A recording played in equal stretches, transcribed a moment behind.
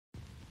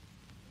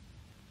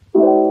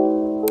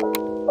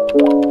I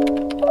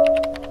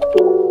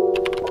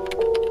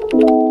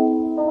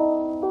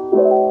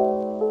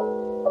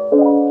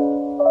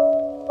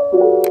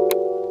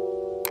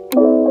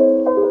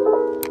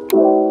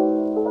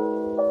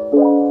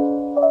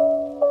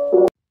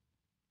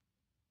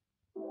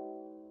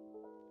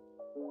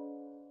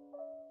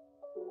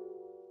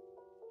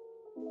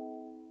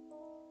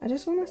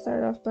just want to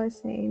start off by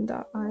saying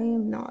that I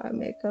am not a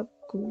makeup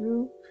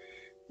guru,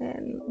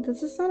 and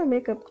this is not a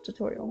makeup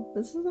tutorial.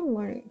 This is a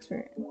learning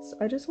experience.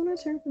 I just want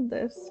to turn from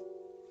this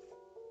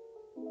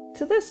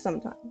to this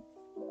sometime.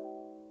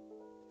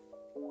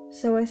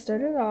 So I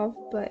started off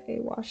by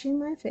washing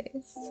my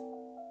face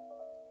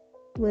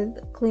with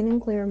Clean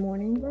and Clear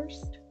Morning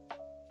Burst.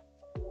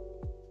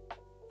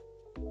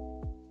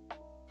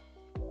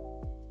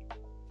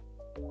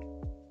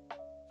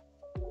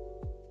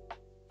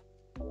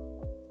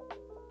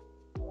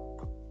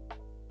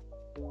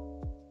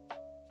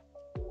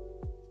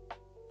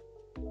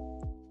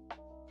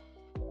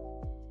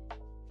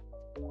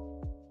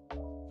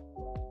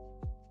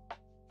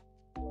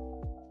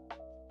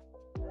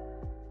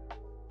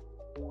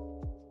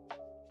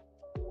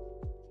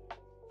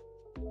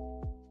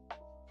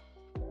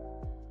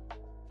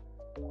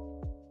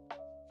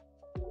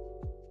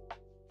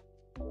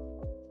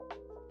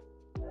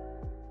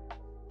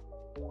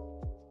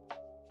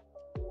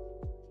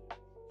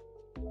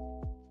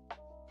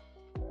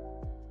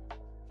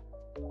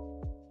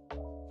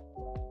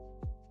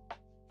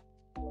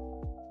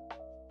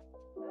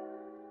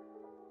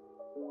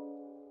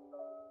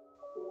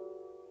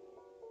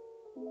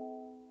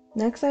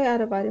 Next, I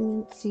add a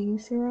vitamin C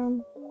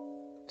serum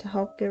to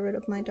help get rid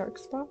of my dark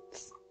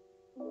spots.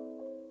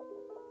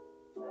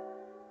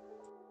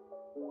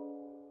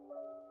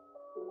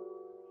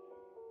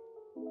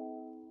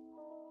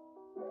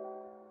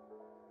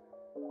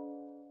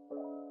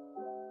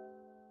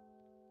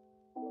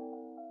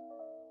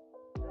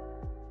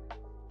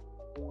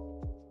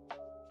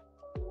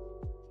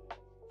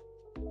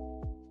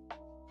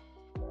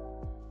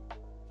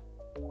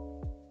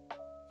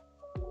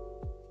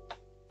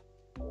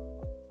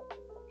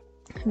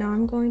 Now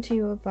I'm going to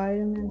use a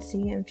vitamin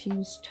C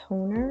infused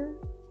toner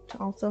to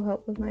also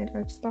help with my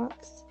dark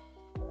spots.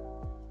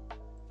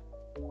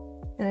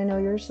 And I know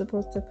you're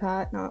supposed to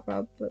pat, not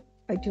rub, but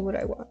I do what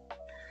I want.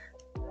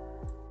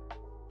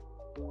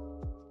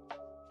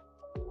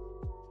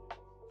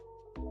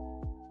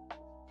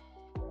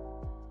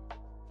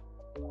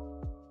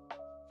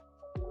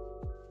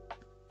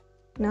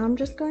 Now I'm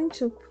just going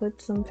to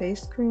put some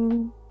face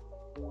cream .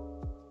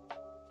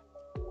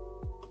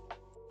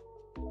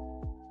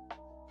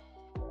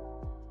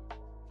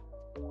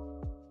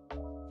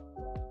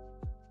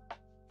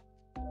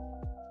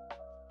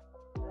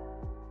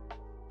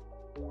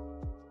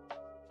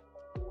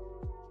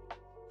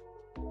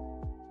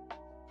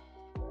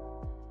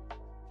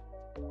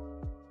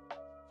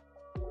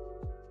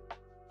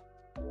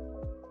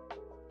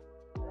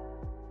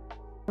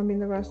 Rubbing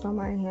the rest on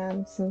my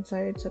hands since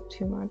I took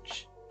too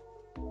much.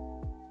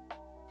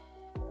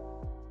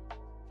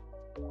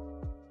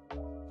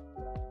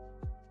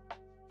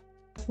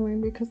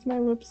 Because my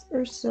lips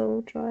are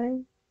so dry.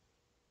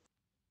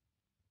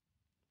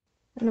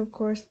 And of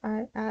course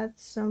I add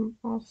some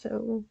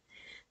also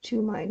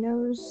to my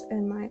nose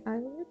and my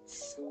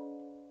eyelids.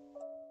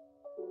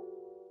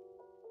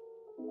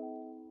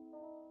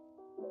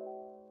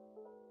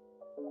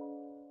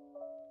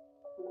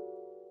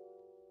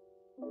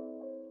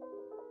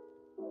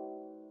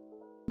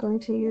 I'm going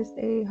to use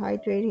a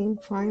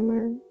hydrating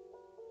primer .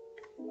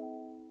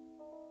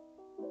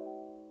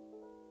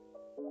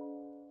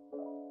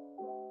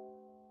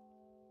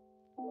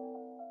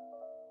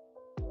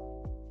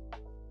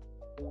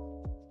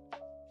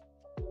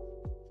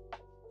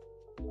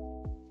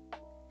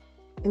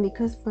 And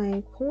because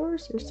my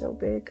pores are so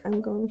big,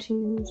 I'm going to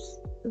use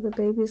the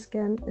Baby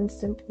Skin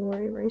Instant Pore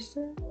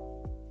Eraser.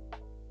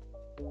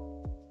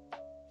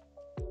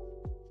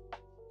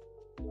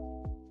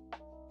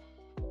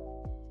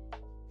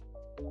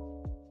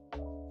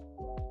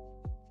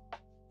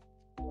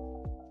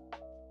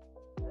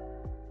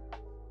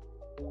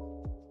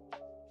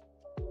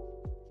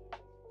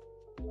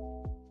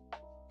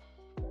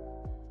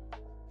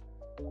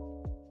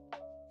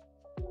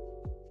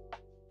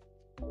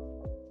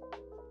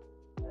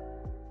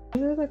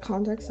 These are the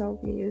contacts I'll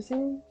be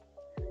using,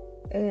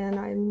 and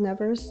I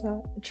never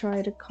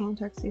tried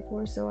contacts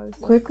before, so I was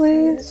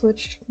quickly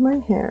switched my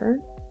hair.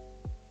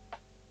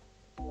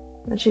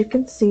 As you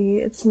can see,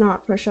 it's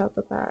not fresh out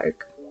the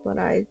bag, but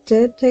I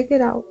did take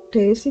it out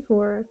days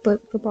before,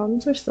 but the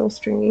bottoms are still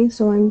stringy,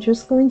 so I'm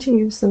just going to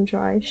use some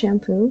dry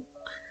shampoo.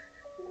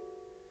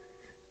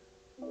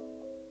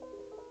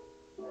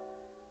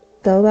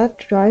 Though that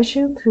dry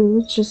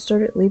shampoo just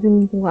started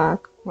leaving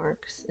black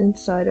marks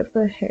inside of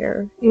the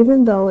hair,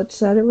 even though it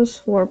said it was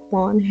for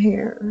blonde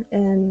hair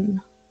and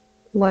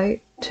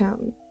light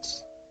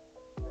tones.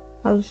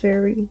 I was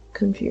very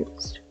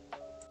confused.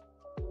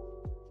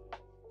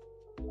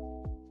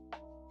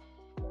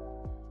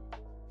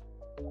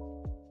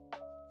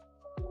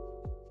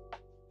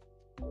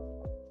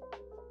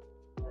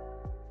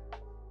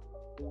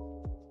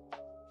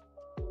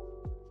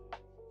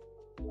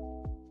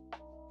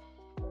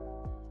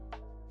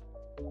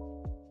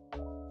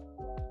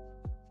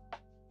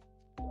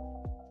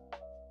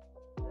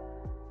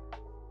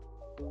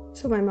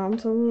 So my mom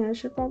told me I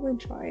should probably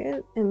try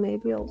it and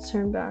maybe it'll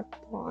turn back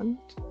blonde.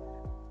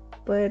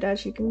 But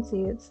as you can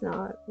see, it's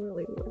not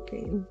really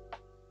working.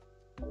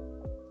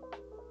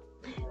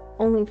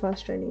 Only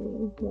frustrating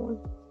me more.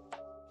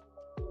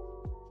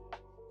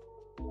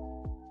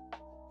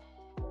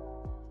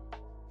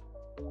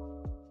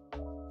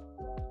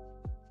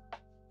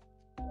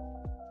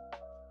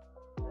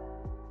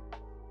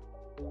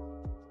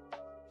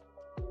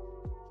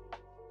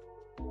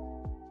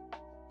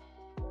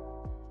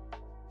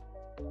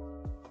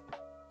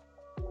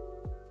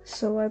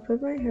 So I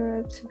put my hair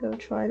up to go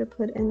try to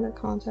put in the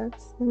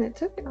contacts, and it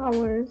took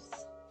hours,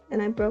 and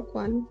I broke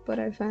one, but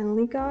I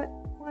finally got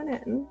one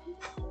in.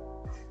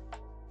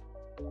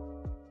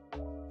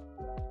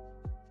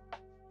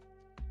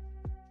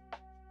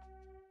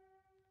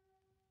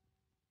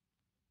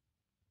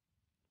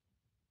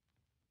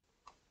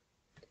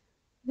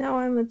 Now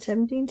I'm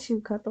attempting to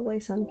cut the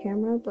lace on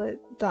camera, but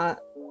that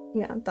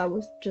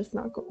was just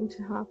not going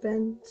to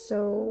happen,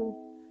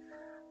 so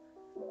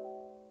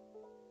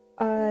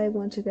I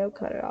want to go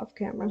cut it off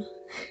camera.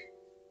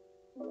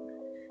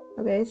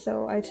 Okay,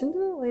 so I tinted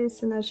the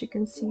lace, and as you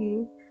can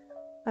see,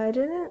 I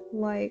didn't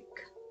like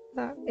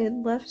that it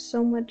left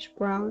so much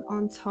brown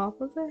on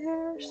top of the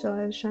hair, so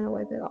I was trying to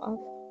wipe it off,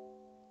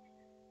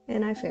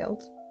 and I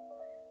failed.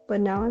 But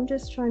now I'm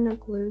just trying to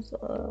glue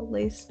the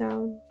lace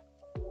down.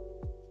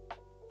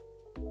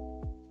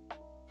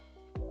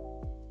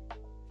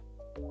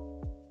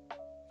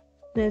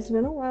 And it's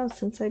been a while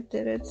since I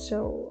did it,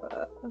 so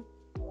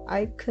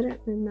I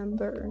couldn't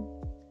remember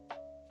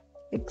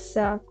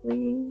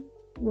exactly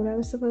what I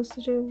was supposed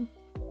to do.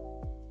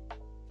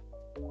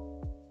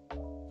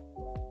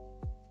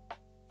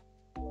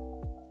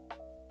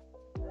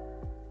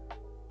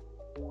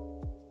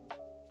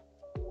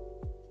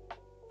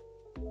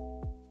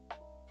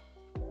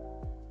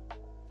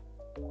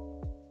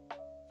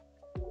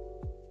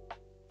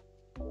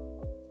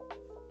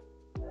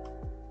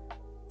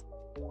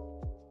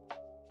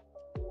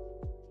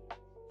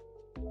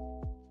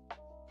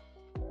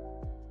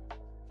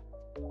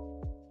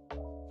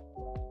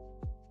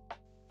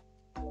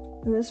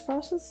 And this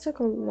process took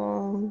a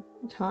long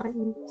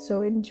time,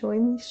 so enjoy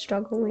me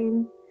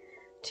struggling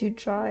to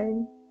try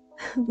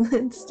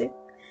and stick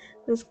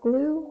this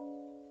glue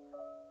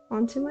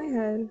onto my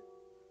head.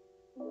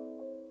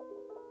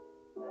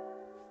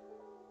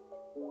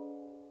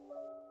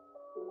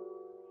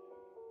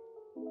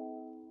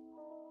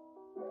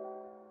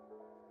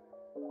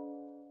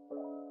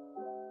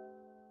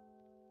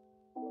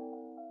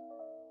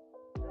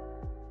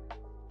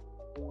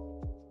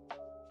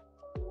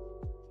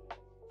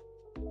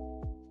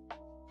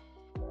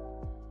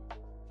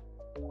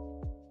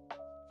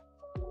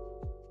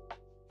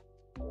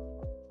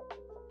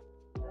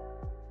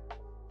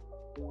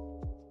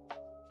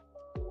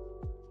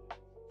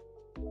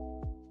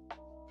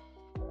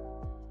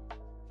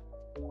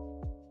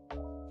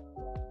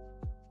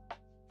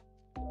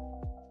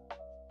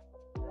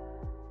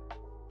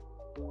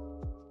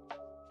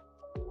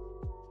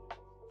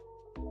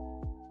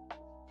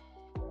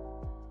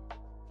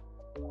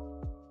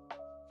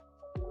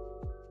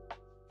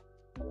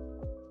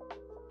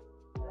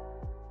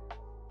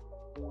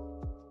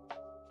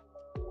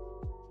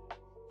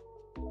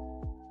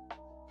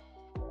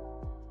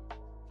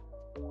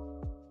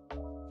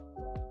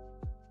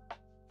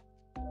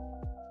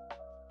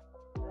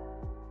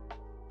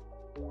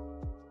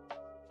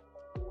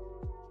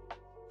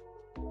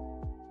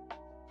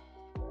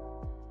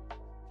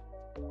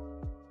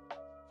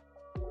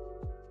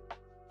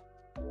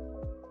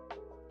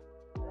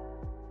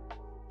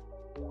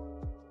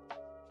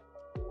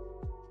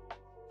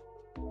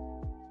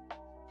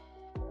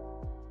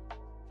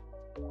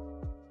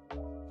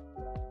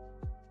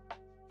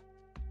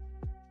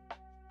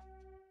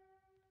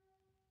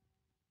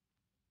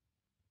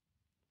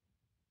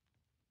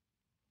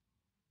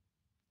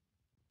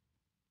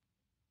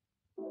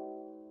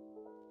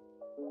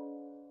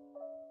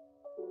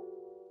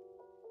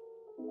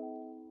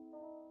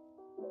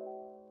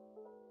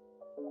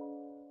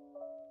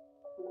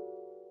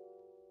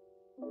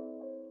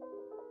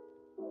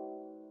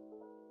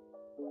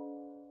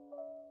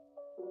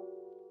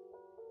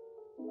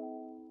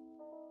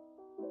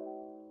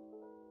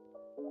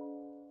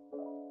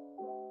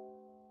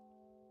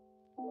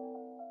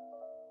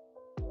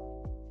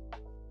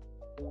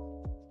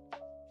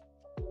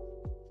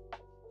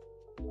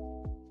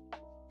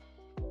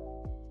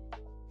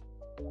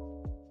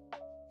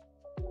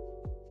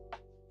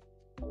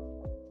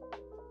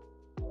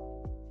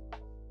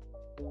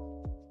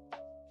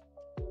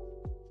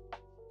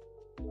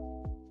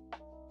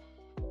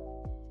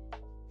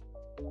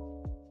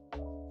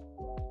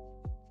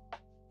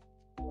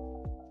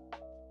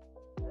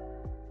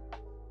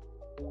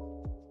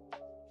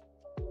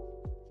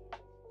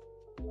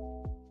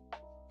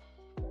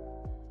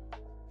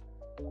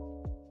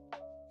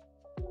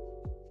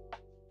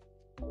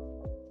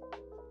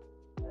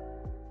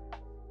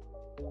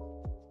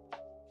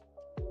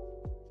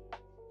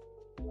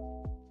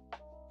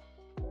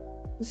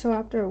 So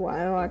after a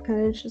while, I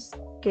kind of just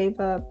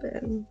gave up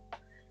and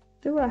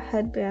through a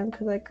headband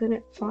because I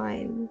couldn't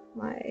find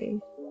my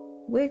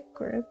wig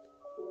grip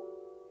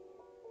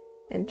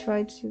and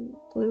tried to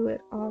glue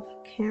it off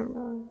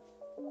camera.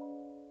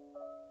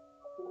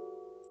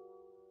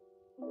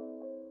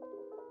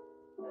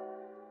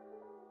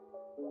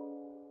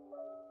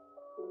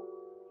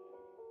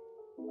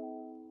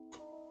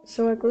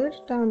 So I glued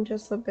it down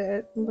just a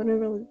bit, but it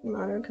really didn't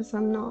matter because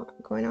I'm not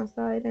going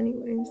outside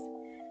anyways.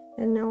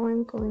 And now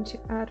I'm going to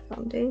add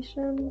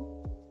foundation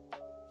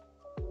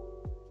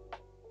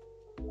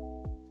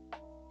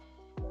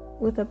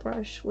with a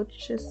brush,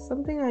 which is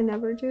something I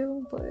never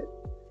do, but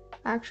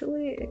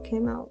actually it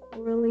came out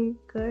really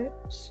good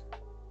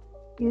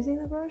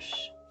using the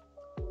brush.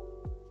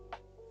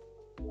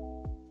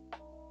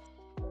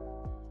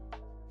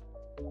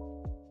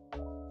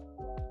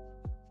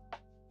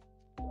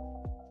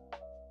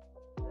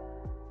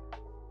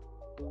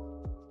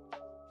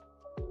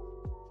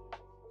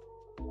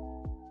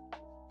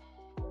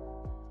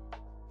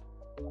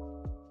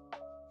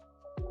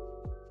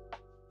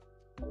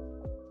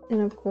 And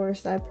of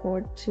course I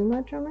poured too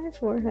much on my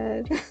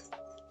forehead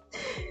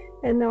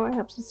and now I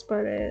have to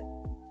spread it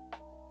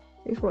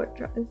before it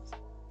dries.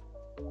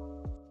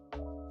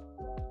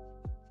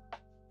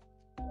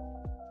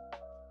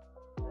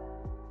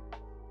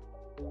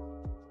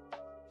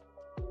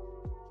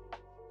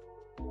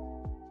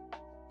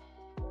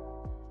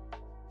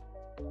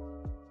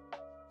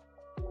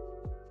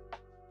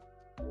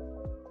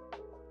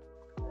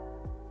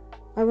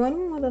 I went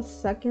in with a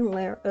second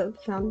layer of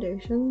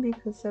foundation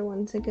because I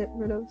wanted to get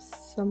rid of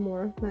some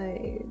more of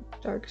my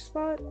dark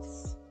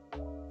spots.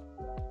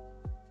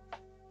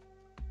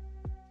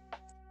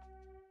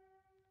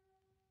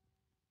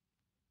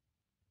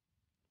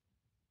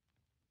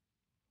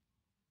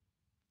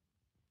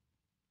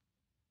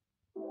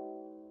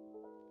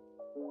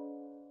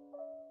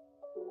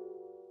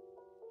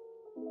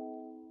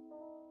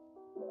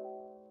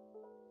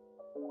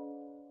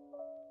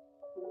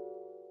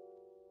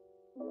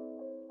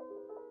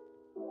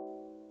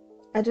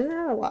 I didn't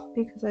add a lot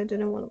because I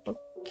didn't want to look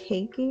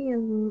cakey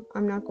and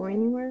I'm not going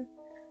anywhere.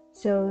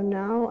 So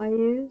now I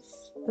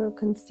use the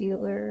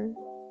concealer.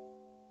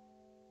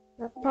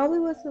 That probably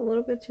was a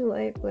little bit too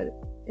light, but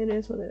it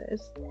is what it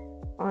is.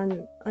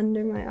 On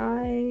under my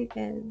eye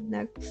and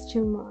next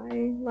to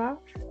my lash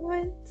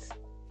lines.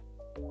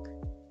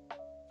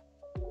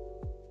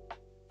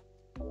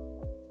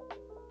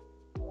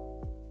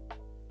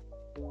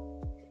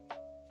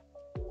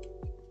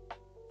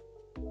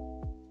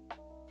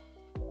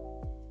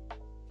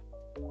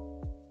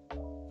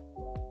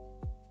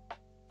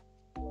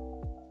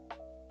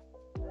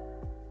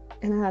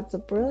 And I had the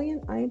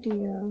brilliant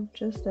idea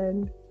just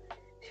then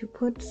to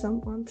put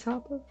some on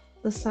top of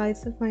the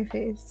sides of my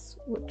face,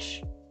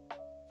 which,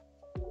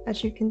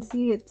 as you can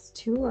see, it's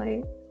too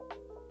light.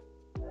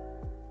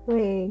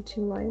 Way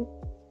too light.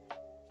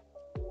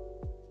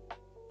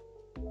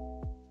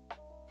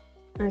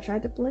 I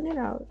tried to blend it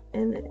out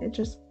and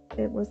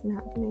it wasn't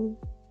happening.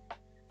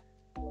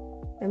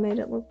 I made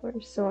it look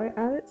worse, so I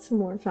added some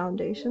more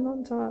foundation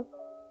on top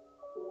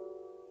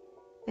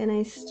and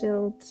I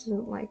still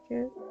didn't like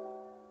it.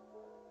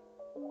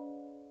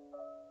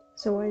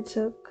 So I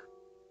took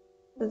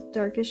the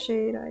darkest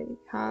shade I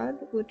had,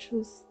 which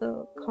was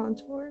the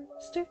contour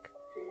stick,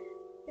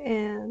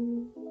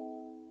 and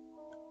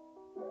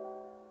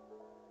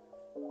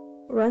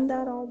run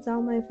that all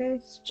down my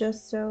face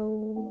just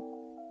so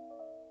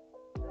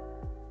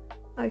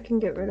I can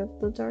get rid of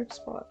the dark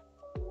spot.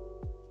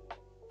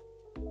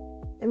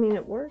 I mean,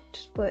 it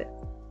worked, but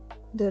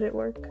did it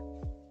work?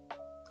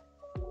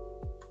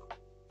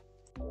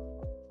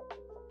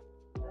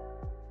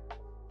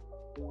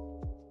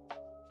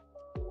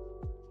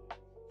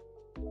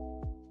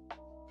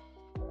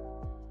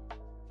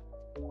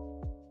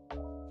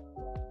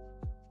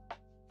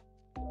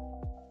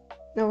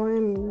 Now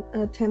I'm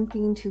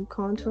attempting to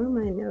contour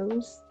my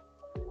nose,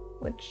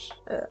 which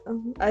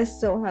I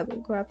still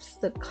haven't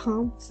grasped the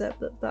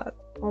concept of that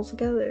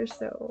altogether,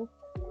 so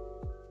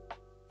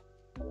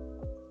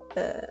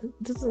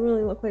it doesn't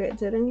really look like I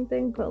did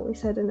anything, but at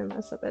least I didn't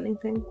mess up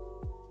anything.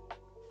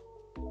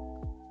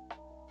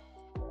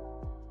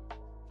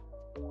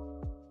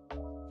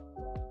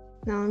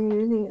 Now I'm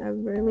using a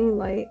really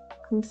light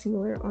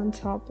concealer on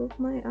top of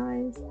my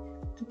eyes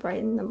to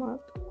brighten them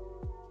up.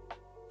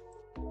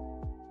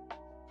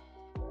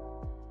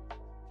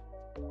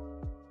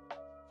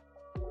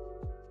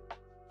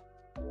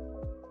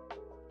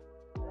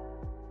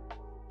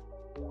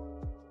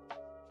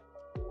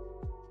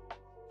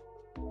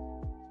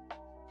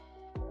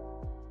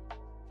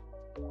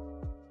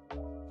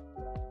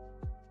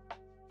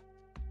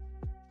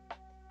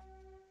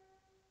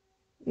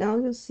 Now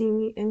you'll see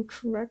me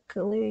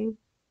incorrectly,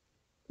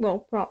 well,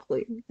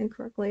 probably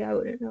incorrectly, I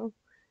wouldn't know,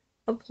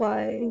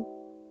 apply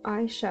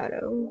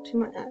eyeshadow to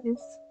my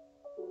eyes.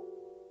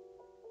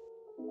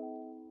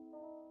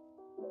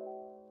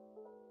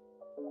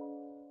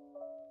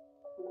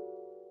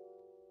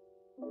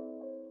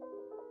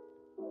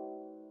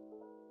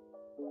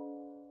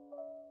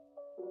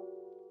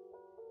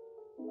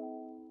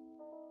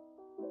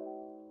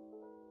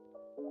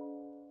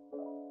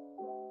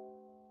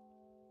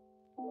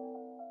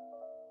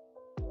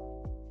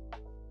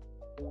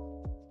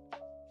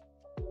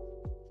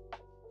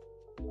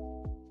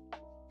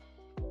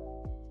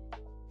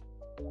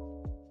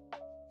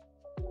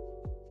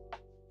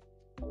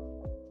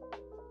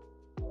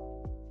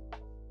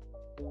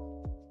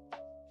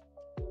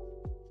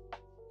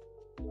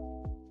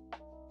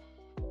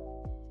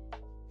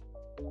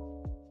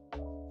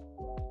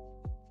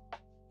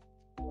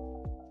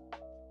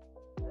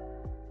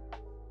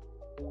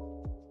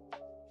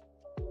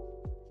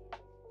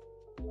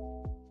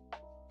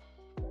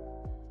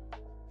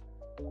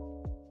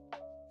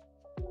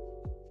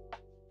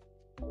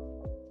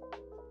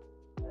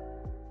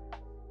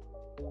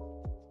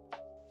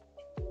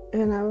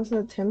 And I was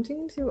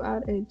attempting to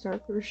add a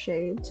darker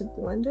shade to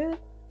blend it,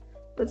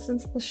 but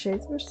since the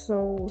shades were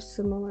so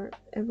similar,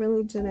 it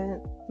really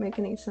didn't make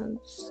any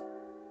sense.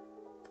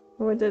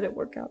 Or did it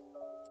work out?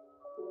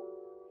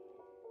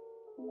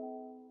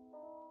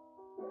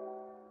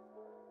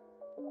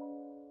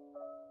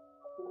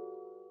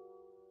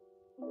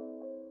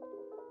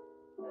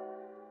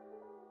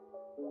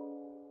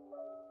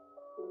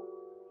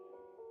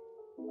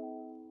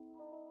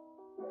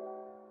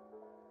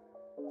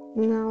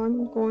 Now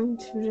I'm going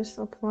to just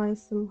apply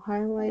some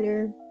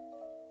highlighter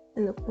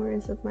in the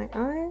corners of my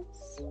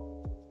eyes.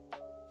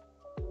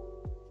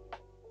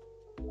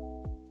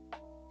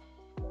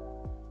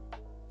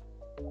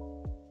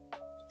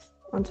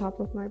 On top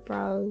of my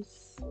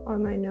brows,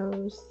 on my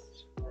nose,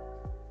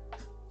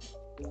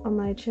 on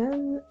my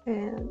chin,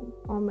 and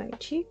on my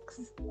cheeks.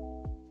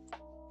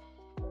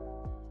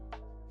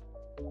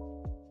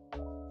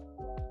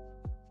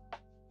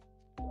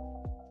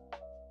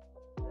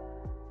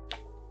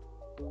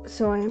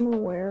 So I am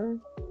aware,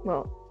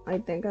 well, I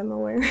think I'm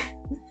aware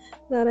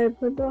that I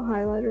put the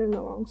highlighter in the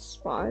wrong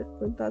spot,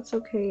 but that's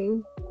okay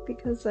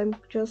because I'm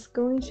just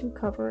going to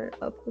cover it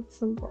up with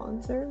some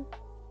bronzer.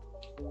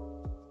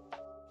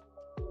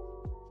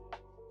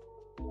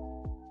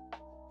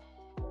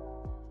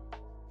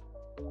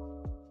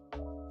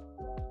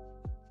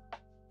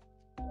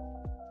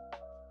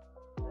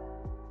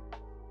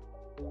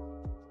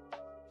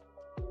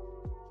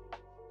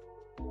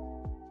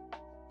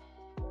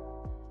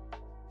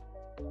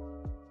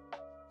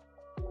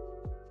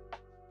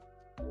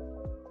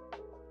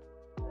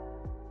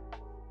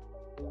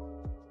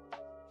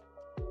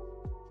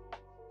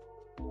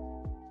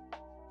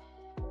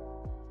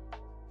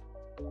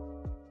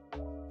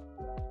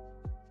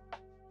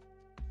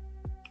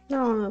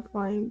 Now I'm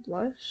applying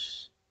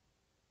blush.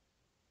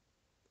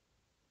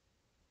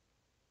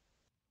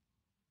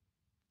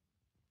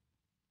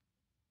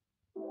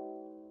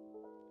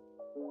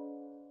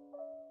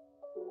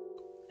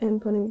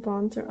 And putting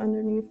bronzer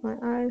underneath my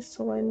eyes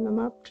to lighten them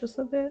up just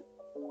a bit.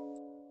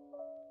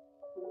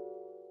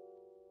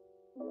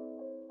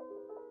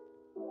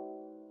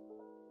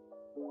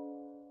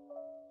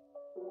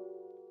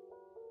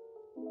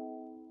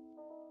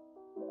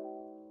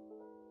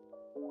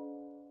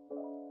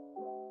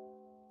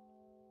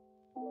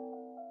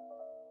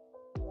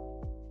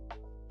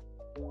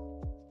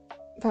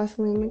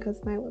 Vaseline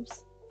because my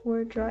lips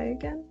were dry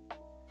again.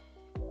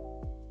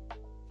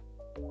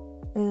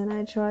 And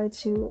I tried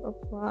to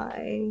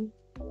apply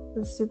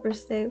the Super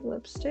Stay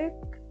lipstick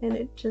and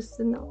it just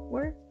did not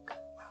work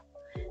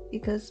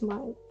because my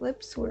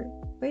lips were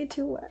way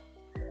too wet.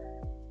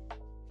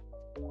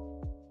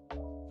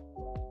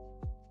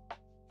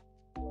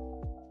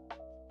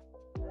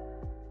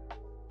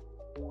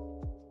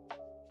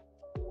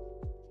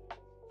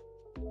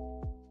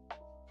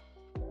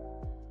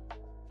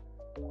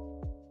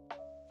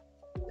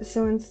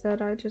 So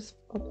instead I just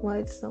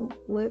applied some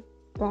lip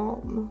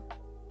balm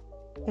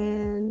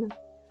and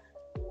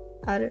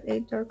added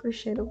a darker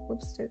shade of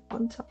lipstick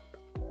on top.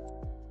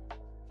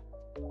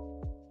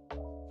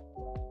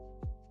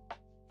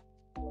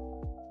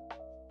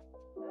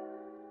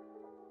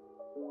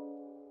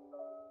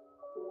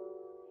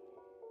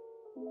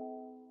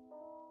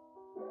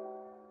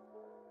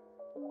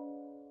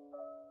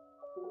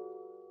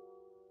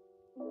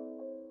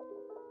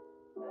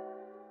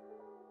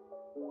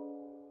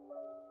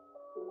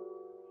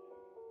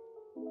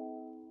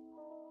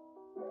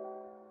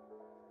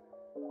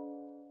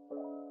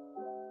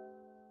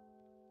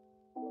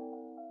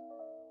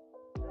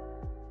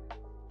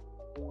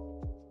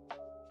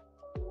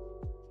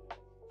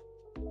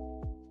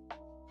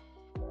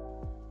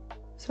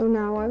 So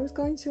now I was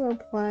going to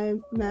apply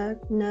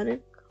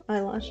magnetic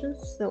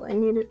eyelashes, so I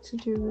needed to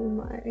do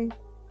my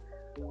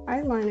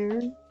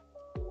eyeliner,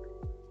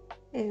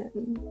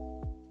 and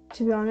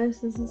to be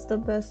honest, this is the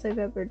best I've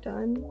ever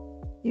done.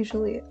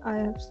 Usually I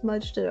have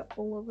smudged it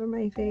all over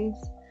my face,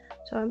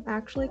 so I'm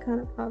actually kind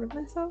of proud of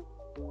myself.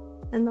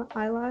 And the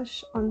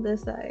eyelash on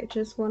this eye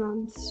just went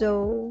on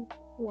so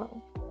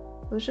well.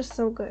 It was just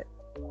so good.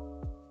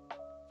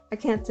 I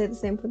can't say the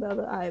same for the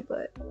other eye,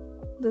 but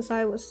this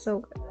eye was so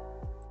good.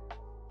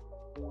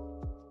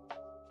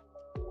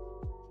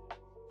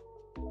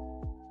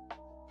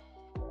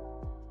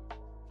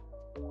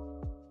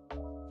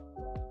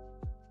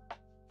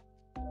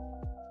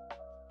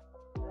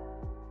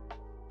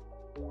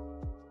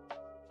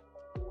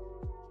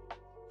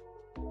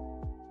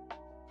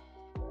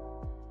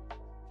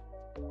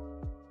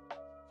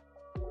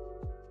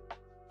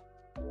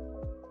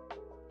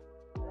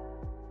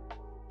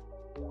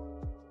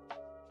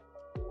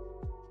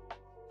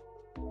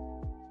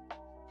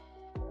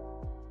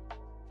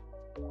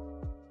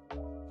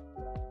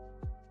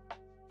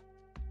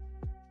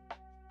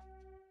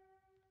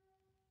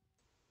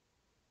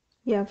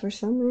 Yeah, for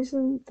some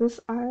reason, this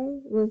eye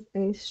was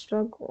a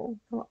struggle.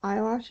 The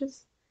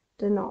eyelashes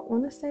did not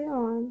want to stay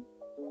on,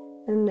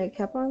 and they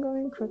kept on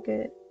going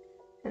crooked,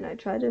 and I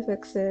tried to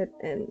fix it,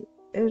 and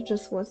it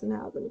just wasn't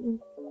happening.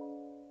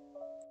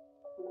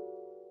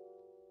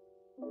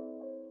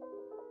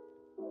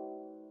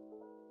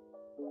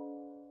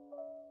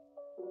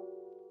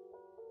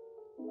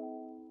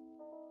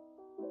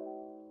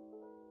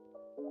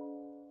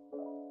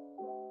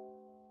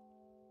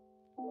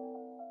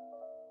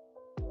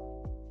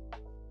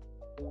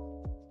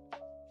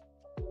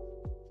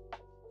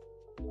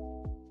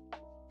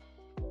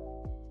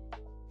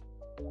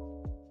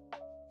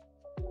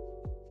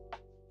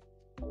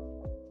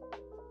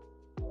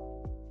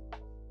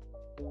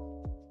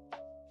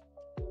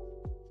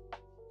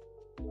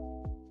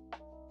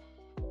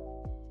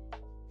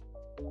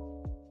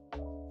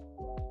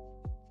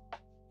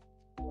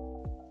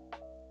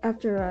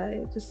 after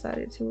I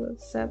decided to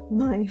accept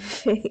my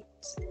fate,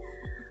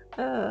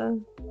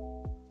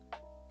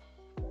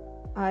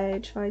 I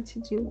tried to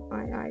do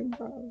my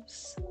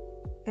eyebrows,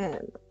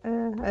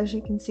 and as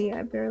you can see,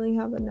 I barely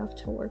have enough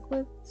to work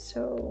with,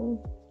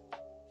 so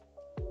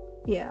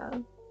yeah,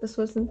 this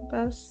wasn't the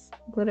best,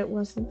 but it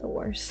wasn't the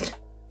worst.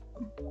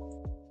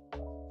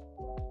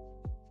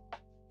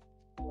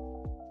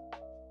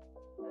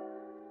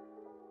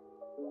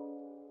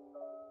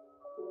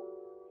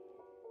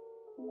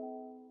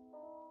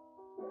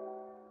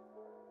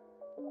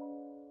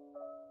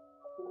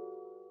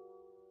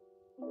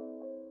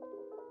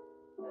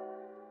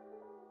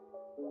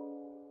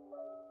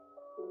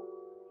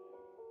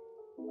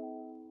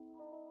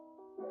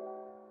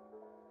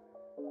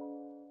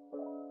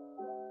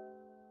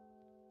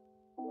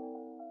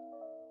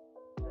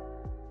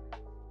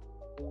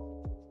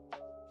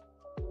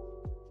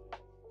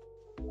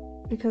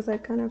 Because I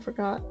kind of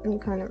forgot and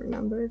kind of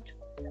remembered,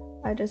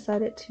 I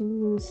decided to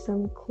use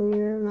some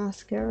clear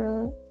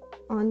mascara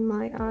on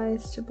my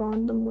eyes to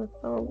bond them with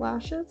the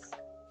lashes.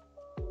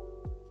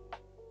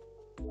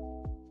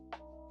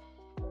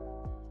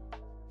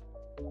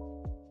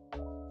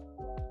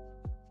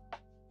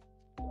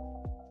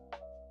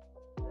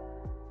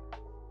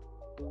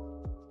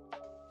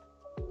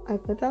 I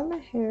put down my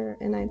hair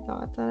and I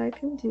thought that I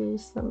can do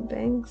some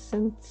bangs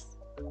since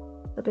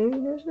the baby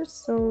hairs are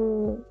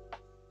so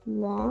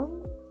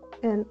long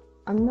and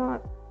I'm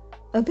not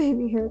a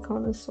baby hair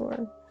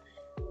connoisseur,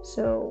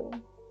 so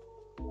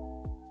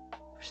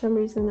for some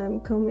reason I'm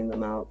combing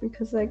them out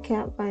because I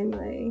can't find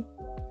my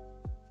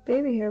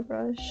baby hair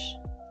brush,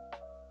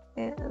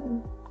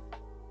 and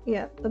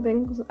yeah, the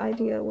bangs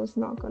idea was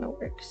not gonna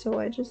work, so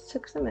I just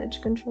took some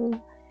edge control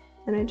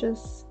and I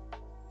just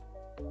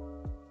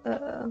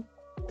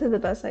did the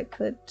best I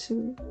could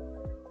to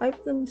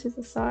wipe them to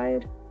the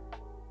side.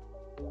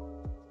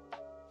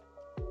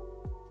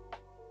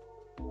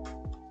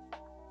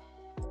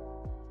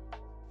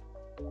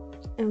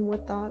 And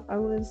with that, I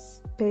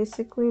was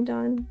basically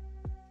done.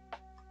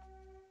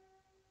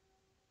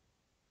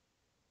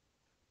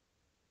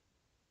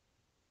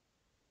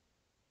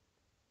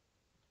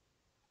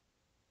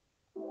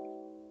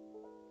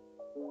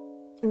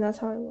 And that's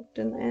how I looked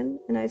in the end.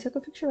 And I took a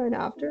picture right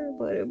after,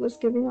 but it was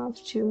giving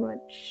off too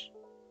much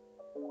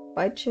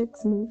White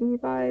Chicks movie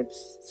vibes.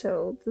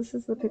 So this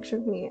is the picture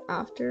of me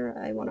after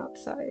I went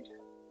outside.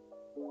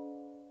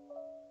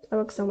 I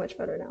look so much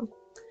better now.